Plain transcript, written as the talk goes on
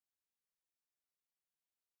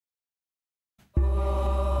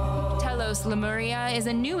Telos Lumeria is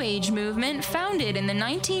a New Age movement founded in the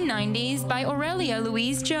 1990s by Aurelia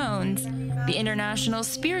Louise Jones. The international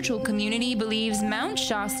spiritual community believes Mount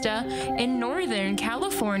Shasta in Northern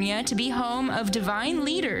California to be home of divine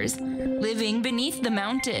leaders living beneath the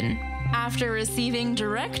mountain. After receiving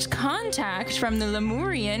direct contact from the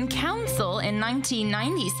Lemurian Council in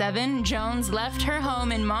 1997, Jones left her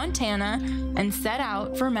home in Montana and set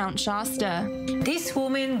out for Mount Shasta. This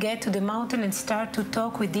woman get to the mountain and start to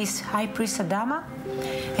talk with this high priest Adama,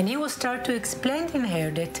 and he will start to explain in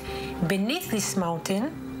her that beneath this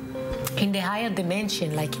mountain, in the higher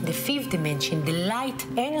dimension, like in the fifth dimension, the light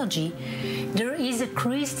energy, there is a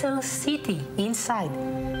crystal city inside.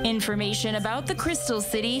 Information about the Crystal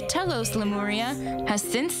City, Telos Lumeria, has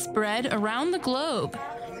since spread around the globe.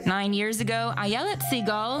 9 years ago, Ayelet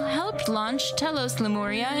Segal helped launch Telos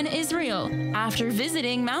Lumeria in Israel after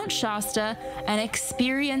visiting Mount Shasta and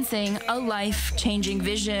experiencing a life-changing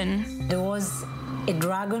vision. There was a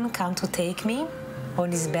dragon come to take me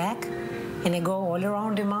on his back, and I go all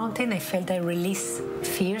around the mountain. I felt I release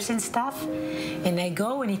fears and stuff, and I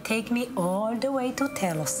go and he take me all the way to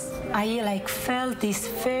Telos. I felt this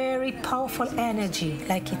very powerful energy,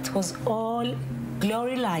 like it was all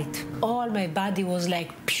glory light. All my body was like,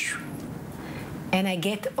 phew. And I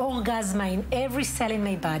get orgasm in every cell in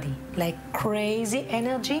my body, like crazy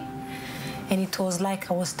energy. And it was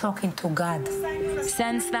like I was talking to God.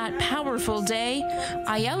 Since that powerful day,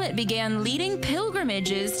 Ayelet began leading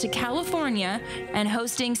pilgrimages to California and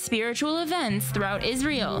hosting spiritual events throughout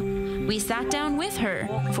Israel. We sat down with her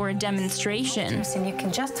for a demonstration. And you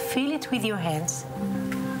can just feel it with your hands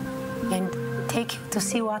and take it to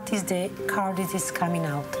see what is the card that is coming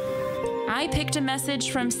out. I picked a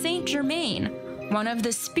message from Saint Germain, one of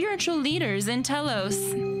the spiritual leaders in Telos.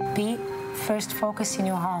 Be first focused in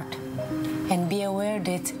your heart. And be aware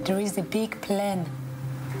that there is a big plan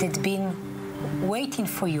that's been waiting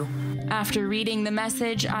for you. After reading the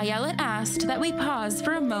message, Ayelet asked that we pause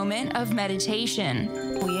for a moment of meditation.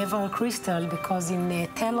 We have our crystal because in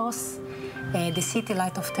Telos, the city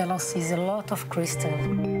light of Telos is a lot of crystal.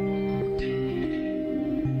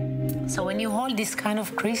 So when you hold this kind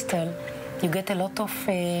of crystal, you get a lot of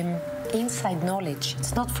inside knowledge.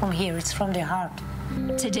 It's not from here, it's from the heart.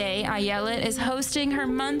 Today, Ayelet is hosting her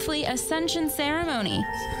monthly Ascension ceremony.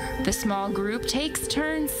 The small group takes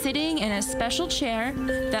turns sitting in a special chair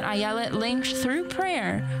that Ayelet linked through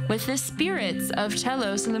prayer with the spirits of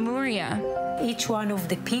Telos Lumeria. Each one of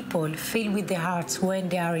the people feel with their hearts when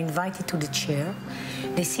they are invited to the chair.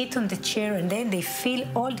 They sit on the chair and then they feel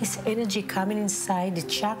all this energy coming inside. The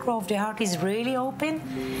chakra of the heart is really open,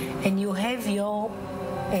 and you have your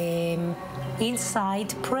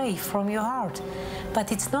inside pray from your heart.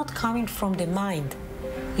 But it's not coming from the mind.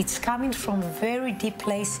 It's coming from a very deep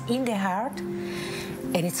place in the heart,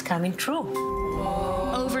 and it's coming true.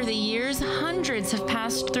 Over the years, hundreds have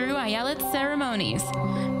passed through Ayelet's ceremonies.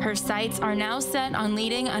 Her sights are now set on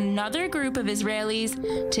leading another group of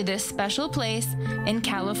Israelis to this special place in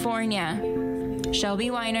California. Shelby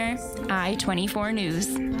Weiner, I-24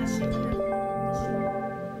 News.